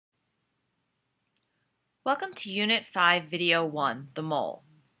Welcome to Unit 5, Video 1, the mole.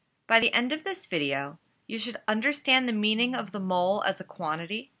 By the end of this video, you should understand the meaning of the mole as a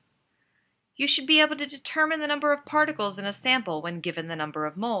quantity. You should be able to determine the number of particles in a sample when given the number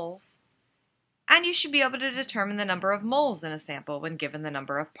of moles. And you should be able to determine the number of moles in a sample when given the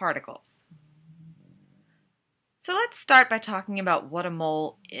number of particles. So let's start by talking about what a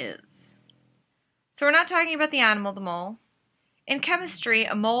mole is. So we're not talking about the animal, the mole. In chemistry,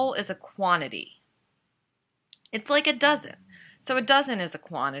 a mole is a quantity. It's like a dozen. So a dozen is a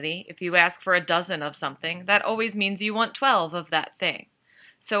quantity. If you ask for a dozen of something, that always means you want 12 of that thing.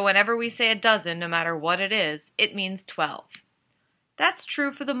 So whenever we say a dozen, no matter what it is, it means 12. That's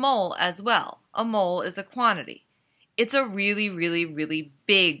true for the mole as well. A mole is a quantity. It's a really, really, really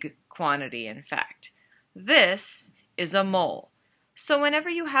big quantity, in fact. This is a mole. So whenever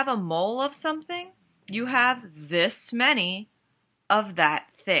you have a mole of something, you have this many of that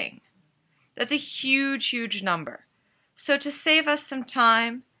thing. That's a huge, huge number. So to save us some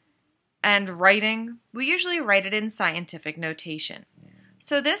time and writing, we usually write it in scientific notation.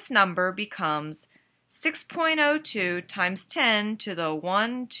 So this number becomes 6.02 times 10 to the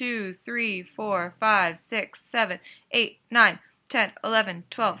 1, 2, 3, 4, 5, 6, 7, 8, 9, 10, 11,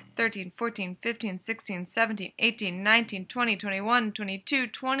 12, 13, 14, 15, 16, 17, 18, 19, 20, 21, 22,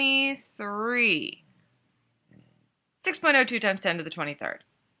 23. 6.02 times 10 to the 23rd.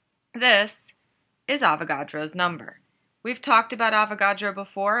 This is Avogadro's number. We've talked about Avogadro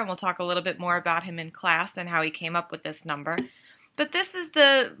before, and we'll talk a little bit more about him in class and how he came up with this number. But this is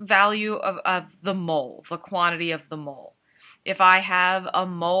the value of the mole, the quantity of the mole. If I have a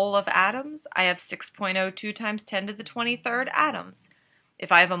mole of atoms, I have 6.02 times 10 to the 23rd atoms. If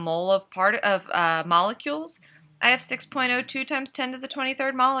I have a mole of molecules, I have 6.02 times 10 to the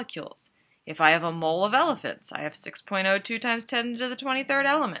 23rd molecules. If I have a mole of elephants, I have 6.02 times 10 to the 23rd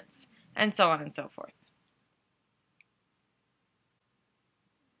elements, and so on and so forth.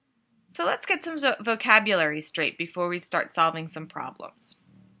 So let's get some vocabulary straight before we start solving some problems.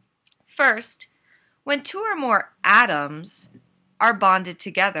 First, when two or more atoms are bonded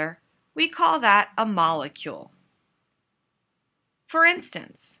together, we call that a molecule. For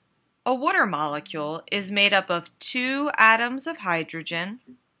instance, a water molecule is made up of 2 atoms of hydrogen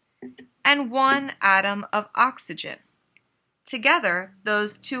and 1 atom of oxygen. Together,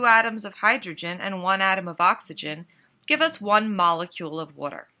 those 2 atoms of hydrogen and 1 atom of oxygen give us 1 molecule of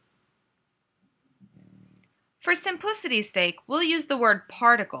water. For simplicity's sake, we'll use the word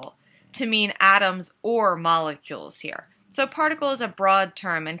particle to mean atoms or molecules here. So particle is a broad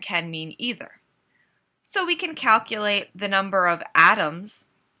term and can mean either. So we can calculate the number of atoms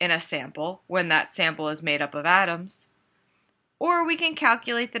in a sample when that sample is made up of atoms, or we can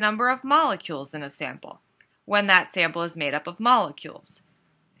calculate the number of molecules in a sample when that sample is made up of molecules.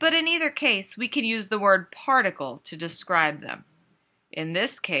 But in either case, we can use the word particle to describe them. In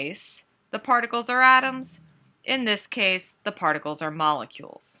this case, the particles are atoms. In this case, the particles are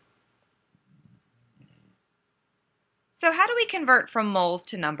molecules. So how do we convert from moles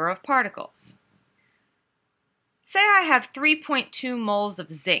to number of particles? Say I have 3.2 moles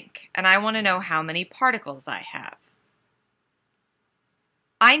of zinc, and I want to know how many particles I have.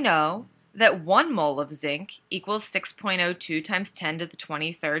 I know that 1 mole of zinc equals 6.02 times 10 to the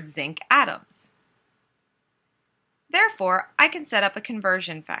 23rd zinc atoms. Therefore, I can set up a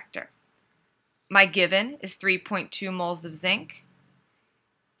conversion factor. My given is 3.2 moles of zinc.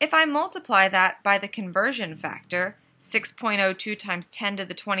 If I multiply that by the conversion factor, 6.02 times 10 to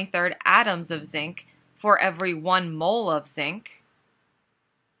the 23rd atoms of zinc for every 1 mole of zinc,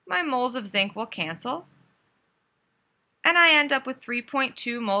 my moles of zinc will cancel, and I end up with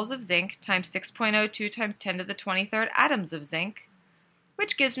 3.2 moles of zinc times 6.02 times 10 to the 23rd atoms of zinc,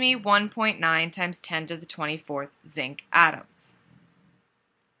 which gives me 1.9 times 10 to the 24th zinc atoms.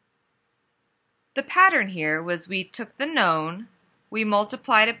 The pattern here was we took the known, we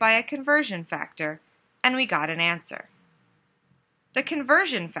multiplied it by a conversion factor, and we got an answer. The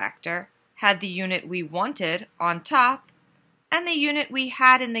conversion factor had the unit we wanted on top and the unit we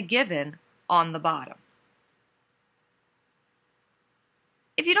had in the given on the bottom.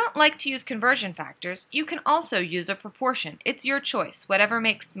 If you don't like to use conversion factors, you can also use a proportion. It's your choice, whatever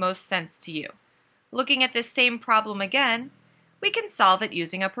makes most sense to you. Looking at this same problem again, we can solve it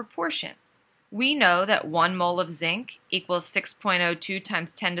using a proportion. We know that 1 mole of zinc equals 6.02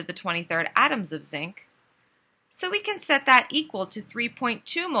 times 10 to the 23rd atoms of zinc, so we can set that equal to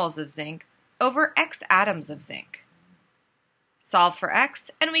 3.2 moles of zinc over x atoms of zinc. Solve for x,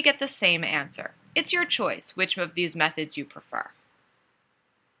 and we get the same answer. It's your choice which of these methods you prefer.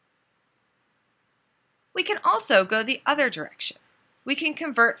 We can also go the other direction. we can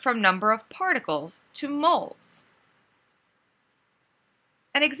convert from number of particles to moles.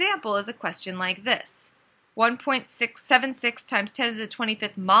 An example is a question like this. 1.676 times 10 to the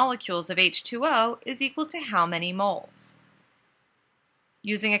 25th molecules of H2O is equal to how many moles?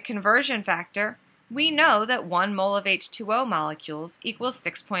 Using a conversion factor, we know that 1 mole of H2O molecules equals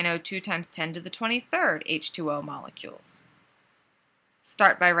 6.02 times 10 to the 23rd H2O molecules.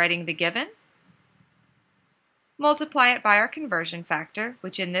 Start by writing the given. Multiply it by our conversion factor,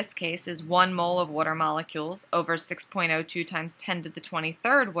 which in this case is 1 mole of water molecules over 6.02 times 10 to the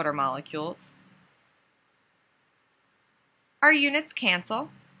 23rd water molecules. Our units cancel,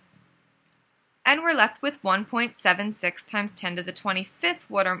 and we're left with 1.76 times 10 to the 25th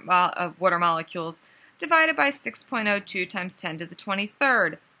water molecules divided by 6.02 times 10 to the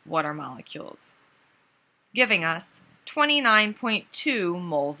 23rd water molecules, giving us 29.2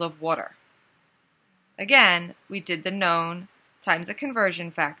 moles of water. Again, we did the known times a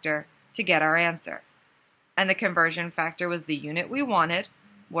conversion factor to get our answer. And the conversion factor was the unit we wanted,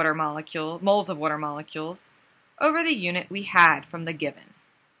 moles of water molecules, over the unit we had from the given.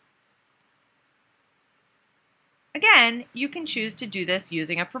 Again, you can choose to do this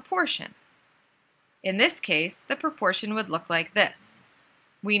using a proportion. In this case, the proportion would look like this.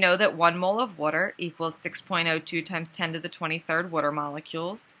 We know that 1 mole of water equals 6.02 times 10 to the 23rd water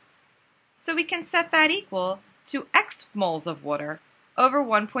molecules. So we can set that equal to x moles of water over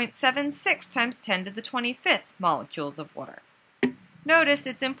 1.76 times 10 to the 25th molecules of water. Notice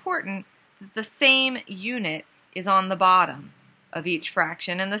it's important that the same unit is on the bottom of each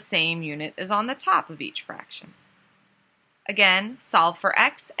fraction and the same unit is on the top of each fraction. Again, solve for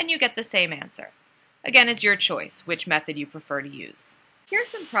x and you get the same answer. Again, it's your choice which method you prefer to use. Here's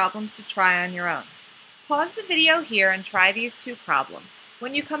some problems to try on your own. Pause the video here and try these two problems.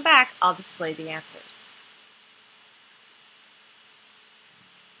 When you come back, I'll display the answers.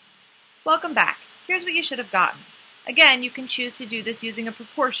 Welcome back. Here's what you should have gotten. Again, you can choose to do this using a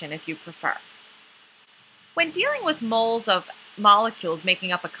proportion if you prefer. When dealing with moles of molecules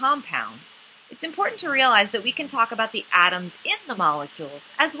making up a compound, it's important to realize that we can talk about the atoms in the molecules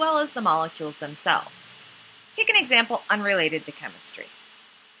as well as the molecules themselves. Take an example unrelated to chemistry.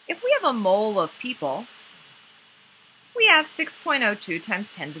 If we have a mole of people, we have 6.02 times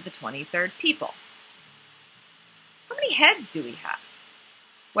 10 to the 23rd people. How many heads do we have?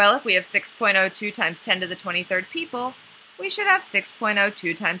 Well, if we have 6.02 times 10 to the 23rd people, we should have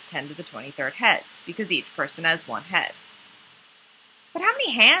 6.02 times 10 to the 23rd heads, because each person has one head. But how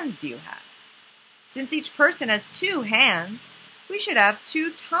many hands do you have? Since each person has 2 hands, we should have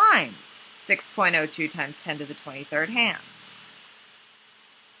 2 times 6.02 times 10 to the 23rd hands.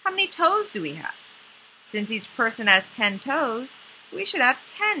 How many toes do we have? Since each person has 10 toes, we should have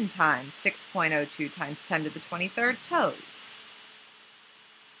 10 times 6.02 times 10 to the 23rd toes.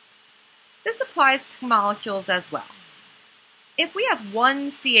 This applies to molecules as well. If we have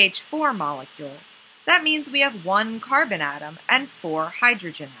one CH4 molecule, that means we have 1 carbon atom and 4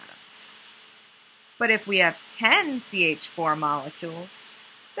 hydrogen atoms. But if we have 10 CH4 molecules,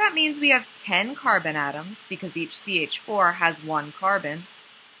 that means we have 10 carbon atoms, because each CH4 has 1 carbon,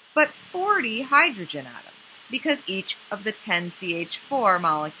 but 40 hydrogen atoms, because each of the 10 CH4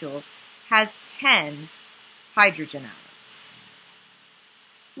 molecules has 10 hydrogen atoms.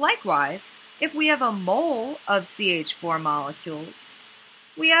 Likewise, if we have a mole of CH4 molecules,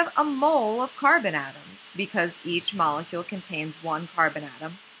 we have a mole of carbon atoms, because each molecule contains 1 carbon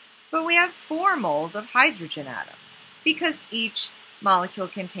atom, but we have 4 moles of hydrogen atoms, because each molecule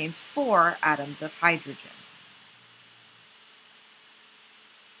contains 4 atoms of hydrogen.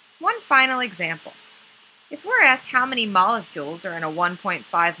 One final example. If we're asked how many molecules are in a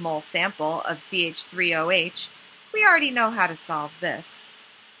 1.5 mole sample of CH3OH, we already know how to solve this.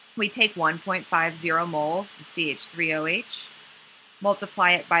 We take 1.50 moles of CH3OH,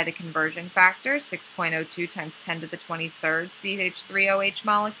 multiply it by the conversion factor, 6.02 times 10 to the 23rd CH3OH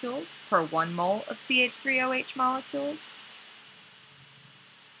molecules per 1 mole of CH3OH molecules,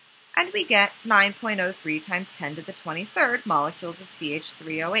 and we get 9.03 times 10 to the 23rd molecules of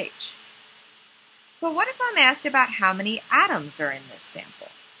CH3OH. But what if I'm asked about how many atoms are in this sample?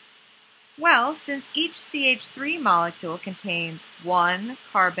 Well, since each CH3 molecule contains 1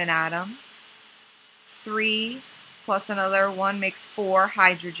 carbon atom, 3 plus another 1 makes 4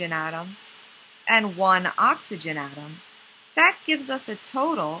 hydrogen atoms, and 1 oxygen atom, that gives us a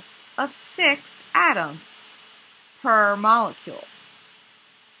total of 6 atoms per molecule.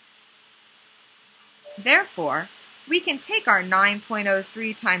 Therefore, we can take our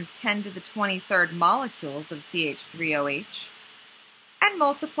 9.03 times 10 to the 23rd molecules of CH3OH and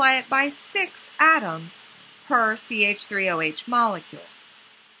multiply it by 6 atoms per CH3OH molecule,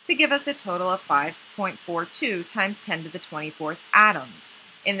 to give us a total of 5.42 times 10 to the 24th atoms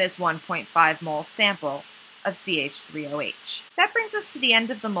in this 1.5 mole sample of CH3OH. That brings us to the end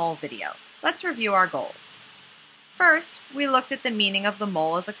of the mole video. Let's review our goals. First, we looked at the meaning of the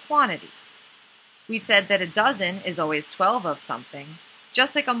mole as a quantity. We said that a dozen is always 12 of something,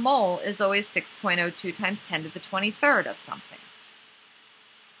 just like a mole is always 6.02 times 10 to the 23rd of something.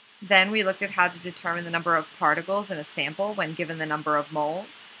 Then we looked at how to determine the number of particles in a sample when given the number of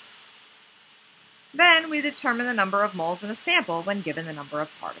moles. Then we determined the number of moles in a sample when given the number of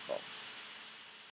particles.